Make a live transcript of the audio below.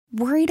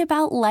Worried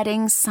about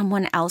letting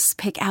someone else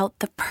pick out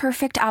the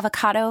perfect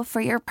avocado for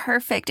your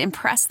perfect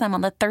impress them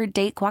on the third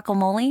date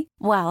guacamole?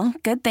 Well,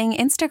 good thing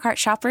Instacart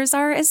shoppers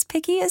are as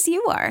picky as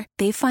you are.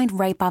 They find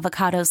ripe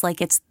avocados like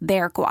it's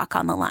their guac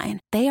on the line.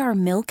 They are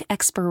milk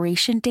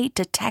expiration date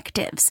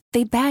detectives.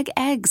 They bag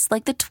eggs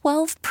like the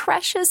 12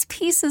 precious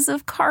pieces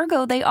of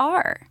cargo they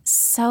are.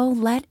 So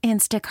let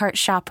Instacart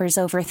shoppers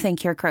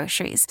overthink your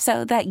groceries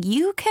so that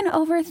you can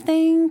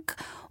overthink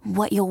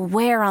what you'll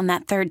wear on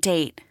that third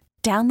date.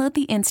 Download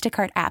the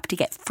Instacart app to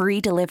get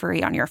free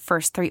delivery on your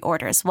first 3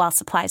 orders while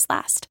supplies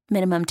last.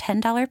 Minimum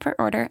 $10 per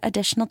order.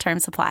 Additional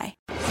terms apply.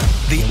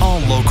 The All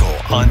Local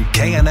on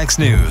KNX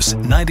News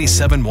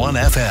 97.1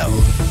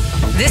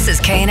 FM. This is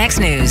KNX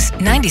News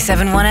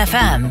 97.1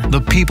 FM.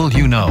 The people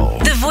you know.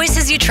 The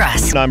voices you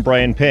trust. I'm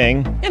Brian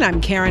Ping. And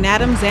I'm Karen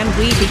Adams, and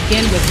we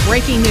begin with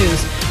breaking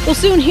news. We'll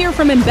soon hear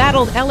from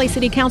embattled LA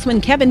City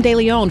Councilman Kevin De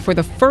Leon for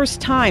the first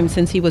time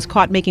since he was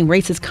caught making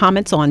racist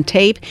comments on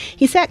tape.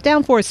 He sat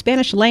down for a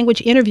Spanish language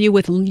interview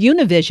with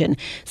Univision,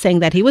 saying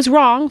that he was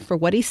wrong for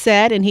what he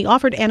said, and he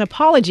offered an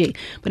apology.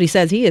 But he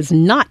says he is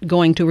not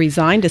going to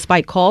resign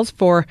despite calls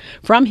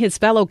from his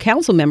fellow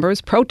council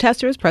members,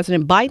 protesters,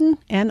 President Biden,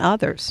 and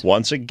others.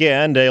 Once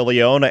again, De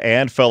Leon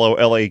and fellow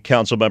LA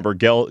Council member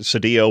Gil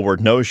Cedillo were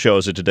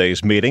no-shows at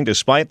today's meeting.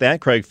 Despite that,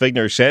 Craig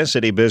Figner says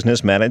city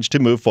business managed to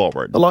move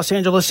forward. The Los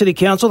Angeles City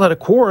Council had a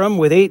quorum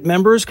with 8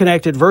 members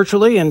connected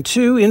virtually and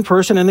 2 in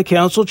person in the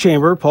council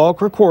chamber, Paul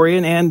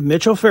Krikorian and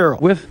Mitch O'Farrell.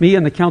 With me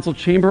in the council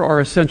chamber are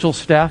essential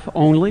staff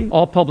only.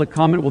 All public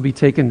comment will be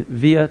taken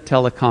via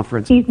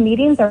teleconference. These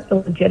meetings are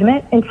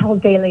illegitimate until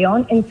De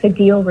Leon and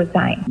Cedillo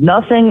resign.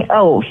 Nothing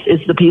else is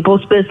the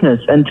people's business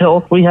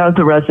until we have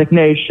the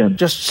resignation.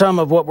 Just some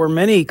of what were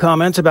many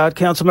comments about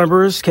council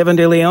members Kevin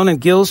De Leon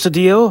and Gil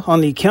Cedillo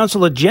on the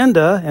council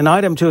agenda, an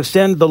item to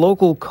extend the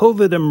local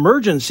COVID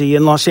emergency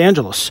in Los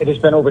Angeles. It has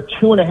been over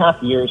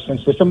 2.5 years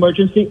since this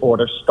emergency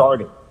order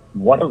started.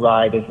 What a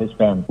ride it has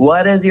been.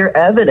 What is your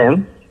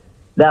evidence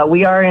that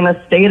we are in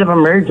a state of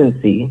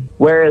emergency?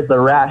 Where is the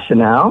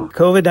rationale?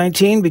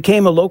 COVID-19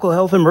 became a local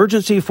health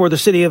emergency for the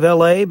city of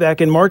L.A. back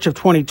in March of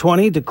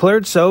 2020,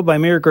 declared so by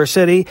Mayor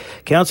Garcetti.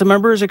 Council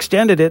members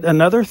extended it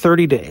another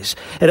 30 days.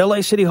 At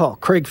L.A. City Hall,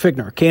 Craig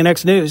Figner,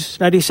 KNX News,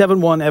 97.1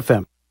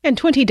 FM. And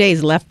 20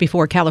 days left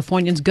before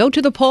Californians go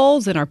to the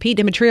polls, and our Pete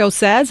Demetrio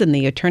says in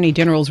the Attorney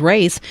General's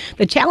race,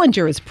 the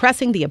challenger is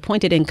pressing the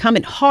appointed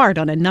incumbent hard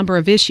on a number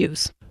of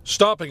issues.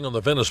 Stopping on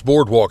the Venice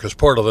Boardwalk as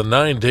part of the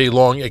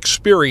 9-day-long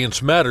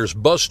Experience Matters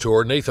bus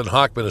tour, Nathan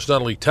Hochman is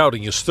not only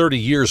touting his 30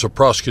 years of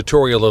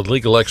prosecutorial and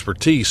legal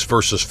expertise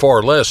versus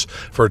far less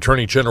for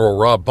Attorney General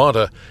Rob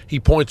Bonta, he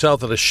points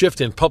out that a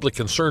shift in public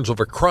concerns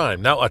over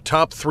crime, now a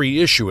top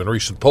 3 issue in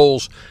recent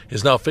polls,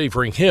 is now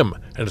favoring him,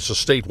 and it's a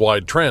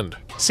statewide trend.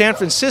 San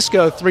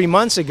Francisco 3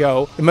 months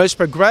ago, the most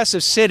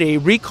progressive city,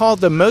 recalled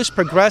the most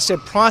progressive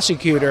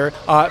prosecutor,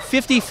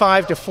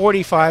 55 to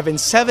 45, and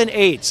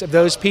 7/8 of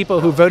those people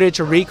who voted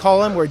to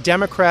recall him were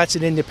Democrats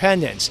and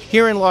independents.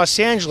 Here in Los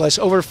Angeles,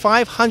 over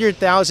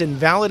 500,000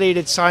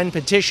 validated signed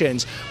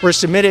petitions were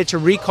submitted to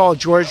recall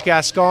George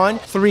Gascon.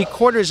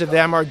 3/4 of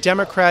them are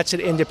Democrats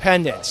and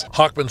independents.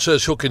 Hochman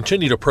says he'll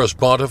continue to press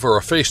Bonta for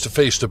a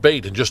face-to-face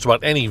debate in just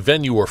about any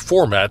venue or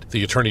format.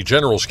 The Attorney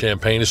General's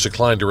campaign has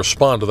declined to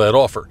respond to that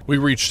offer.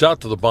 We reached out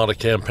to the Bonta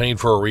campaign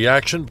for a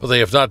reaction, but they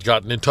have not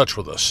gotten in touch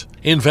with us.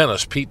 In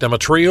Venice, Pete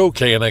Demetrio,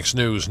 KNX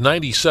News,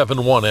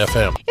 97.1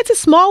 FM. It's a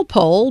small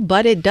poll,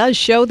 but it does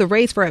show the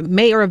race for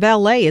mayor of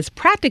L.A. is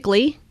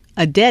practically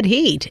a dead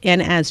heat.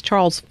 And as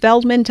Charles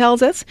Feldman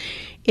tells us,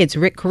 it's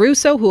Rick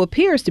Caruso who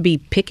appears to be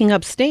picking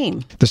up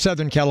steam. The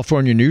Southern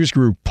California News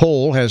Group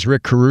poll has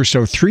Rick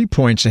Caruso 3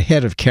 points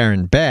ahead of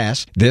Karen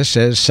Bass. This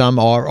as some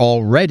are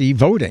already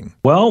voting.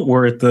 Well,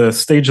 we're at the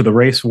stage of the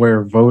race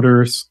where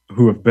voters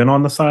who have been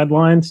on the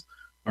sidelines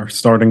are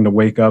starting to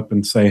wake up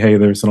and say, hey,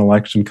 there's an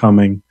election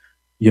coming.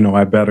 You know,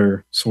 I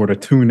better sort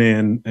of tune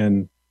in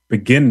and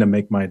begin to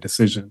make my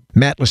decision.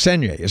 Matt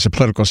Lasenier is a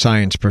political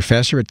science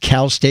professor at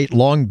Cal State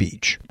Long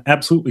Beach.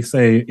 Absolutely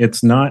say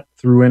it's not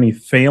through any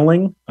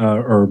failing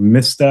or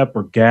misstep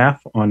or gaffe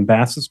on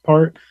Bass's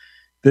part.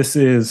 This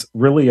is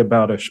really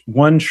about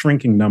one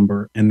shrinking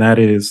number, and that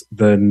is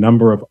the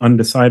number of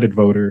undecided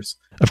voters.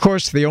 Of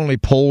course, the only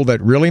poll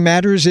that really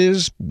matters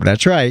is,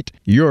 that's right,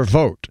 your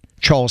vote.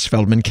 Charles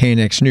Feldman,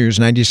 KNX News,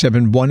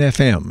 97.1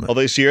 FM. Well,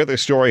 this year, the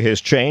story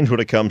has changed when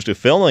it comes to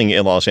filming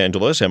in Los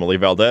Angeles. Emily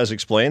Valdez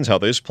explains how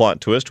this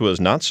plot twist was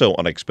not so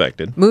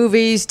unexpected.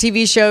 Movies,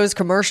 TV shows,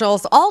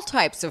 commercials, all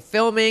types of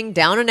filming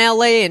down in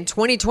L.A. in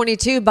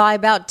 2022 by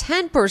about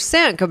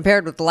 10%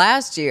 compared with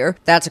last year.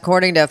 That's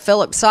according to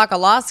Philip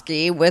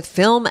Sokolowski with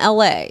Film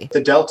L.A.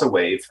 The Delta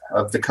wave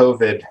of the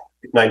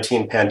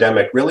COVID-19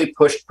 pandemic really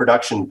pushed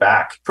production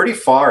back pretty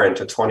far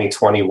into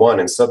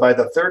 2021. And so by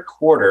the third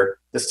quarter,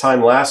 this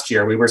time last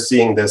year, we were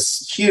seeing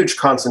this huge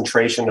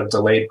concentration of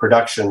delayed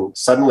production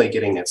suddenly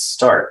getting its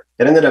start.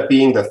 It ended up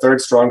being the third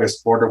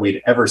strongest quarter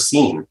we'd ever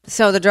seen.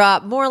 So the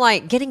drop, more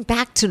like getting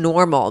back to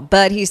normal.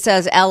 But he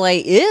says LA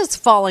is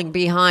falling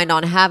behind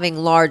on having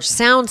large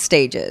sound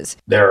stages.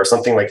 There are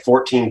something like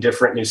 14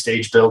 different new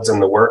stage builds in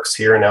the works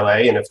here in LA.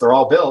 And if they're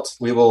all built,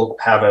 we will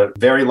have a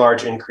very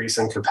large increase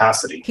in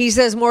capacity. He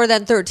says more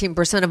than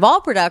 13% of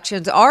all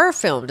productions are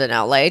filmed in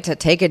LA to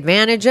take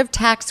advantage of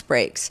tax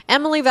breaks.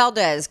 Emily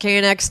Valdez,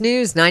 KNX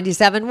News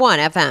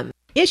 97.1 FM.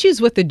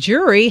 Issues with the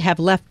jury have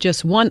left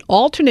just one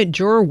alternate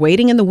juror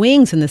waiting in the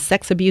wings in the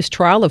sex abuse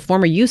trial of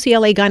former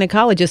UCLA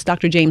gynecologist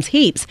Dr. James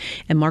Heaps.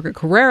 And Margaret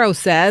Carrero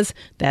says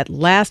that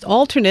last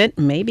alternate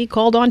may be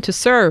called on to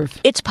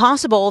serve. It's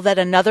possible that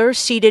another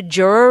seated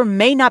juror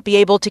may not be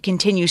able to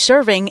continue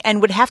serving and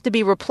would have to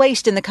be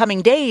replaced in the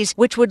coming days,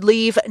 which would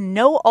leave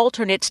no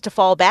alternates to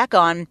fall back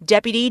on.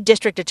 Deputy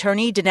District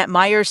Attorney Danette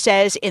Meyer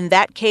says in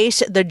that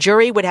case, the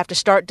jury would have to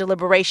start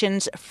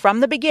deliberations from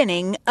the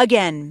beginning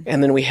again.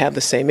 And then we have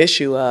the same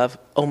issue of,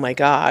 oh my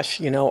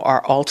gosh,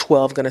 are all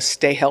 12 going to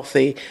stay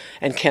healthy,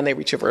 and can they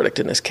reach a verdict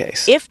in this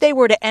case? If they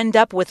were to end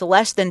up with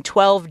less than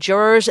 12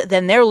 jurors,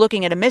 then they're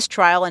looking at a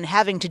mistrial and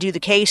having to do the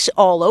case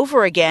all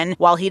over again.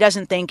 While he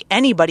doesn't think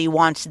anybody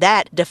wants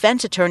that,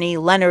 defense attorney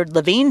Leonard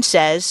Levine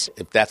says,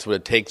 if that's what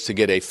it takes to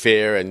get a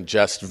fair and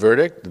just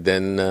verdict,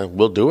 then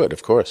we'll do it,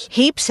 of course.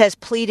 Heaps has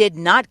pleaded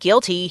not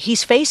guilty.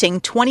 He's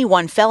facing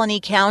 21 felony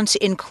counts,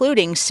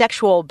 including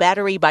sexual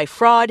battery by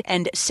fraud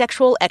and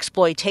sexual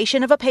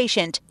exploitation of a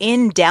patient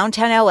in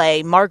downtown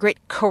LA. Margaret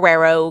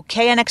Carrero,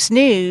 KNX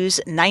News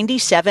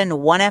 97.1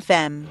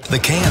 FM. The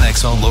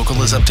KNX All Local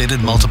is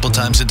updated multiple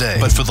times a day.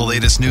 But for the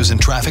latest news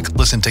and traffic,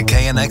 listen to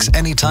KNX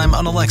anytime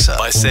on Alexa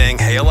by saying,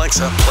 "Hey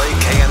Alexa, play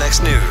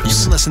KNX News."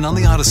 You can listen on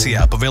the Odyssey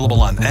app,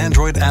 available on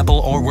Android, Apple,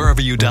 or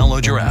wherever you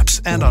download your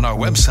apps, and on our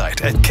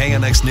website at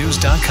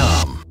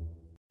knxnews.com.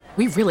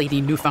 We really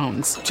need new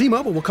phones.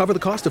 T-Mobile will cover the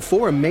cost of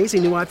 4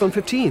 amazing new iPhone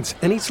 15s,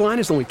 and each line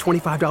is only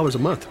 $25 a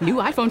month. New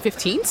iPhone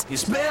 15s?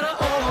 It's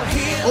better over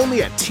here.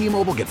 Only at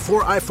T-Mobile, get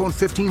 4 iPhone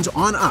 15s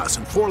on us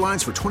and 4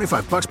 lines for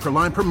 $25 per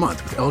line per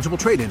month with eligible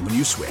trade-in when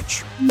you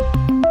switch.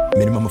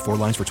 Minimum of 4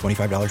 lines for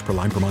 $25 per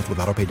line per month with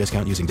autopay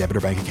discount using debit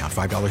or bank account.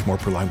 $5 more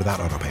per line without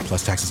autopay,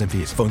 plus taxes and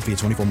fees. Phone fee at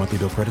 24 monthly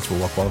bill credits for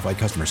well-qualified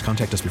customers.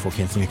 Contact us before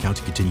canceling account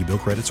to continue bill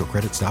credits or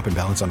credit stop and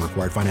balance on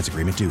required finance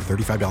agreement due.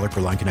 $35 per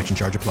line connection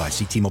charge applies.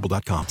 See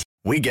T-Mobile.com.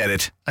 We get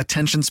it.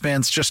 Attention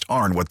spans just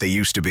aren't what they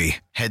used to be.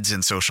 Heads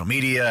in social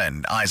media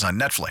and eyes on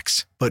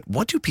Netflix. But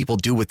what do people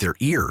do with their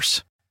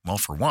ears? Well,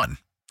 for one,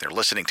 they're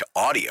listening to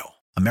audio.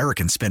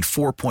 Americans spend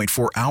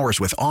 4.4 hours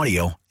with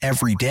audio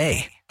every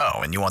day. Oh,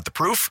 and you want the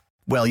proof?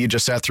 Well, you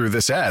just sat through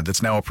this ad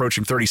that's now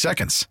approaching 30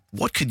 seconds.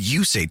 What could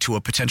you say to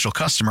a potential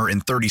customer in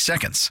 30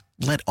 seconds?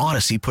 Let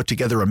Odyssey put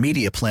together a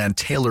media plan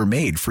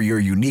tailor-made for your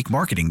unique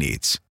marketing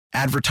needs.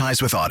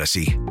 Advertise with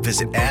Odyssey.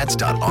 Visit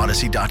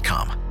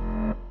ads.odyssey.com.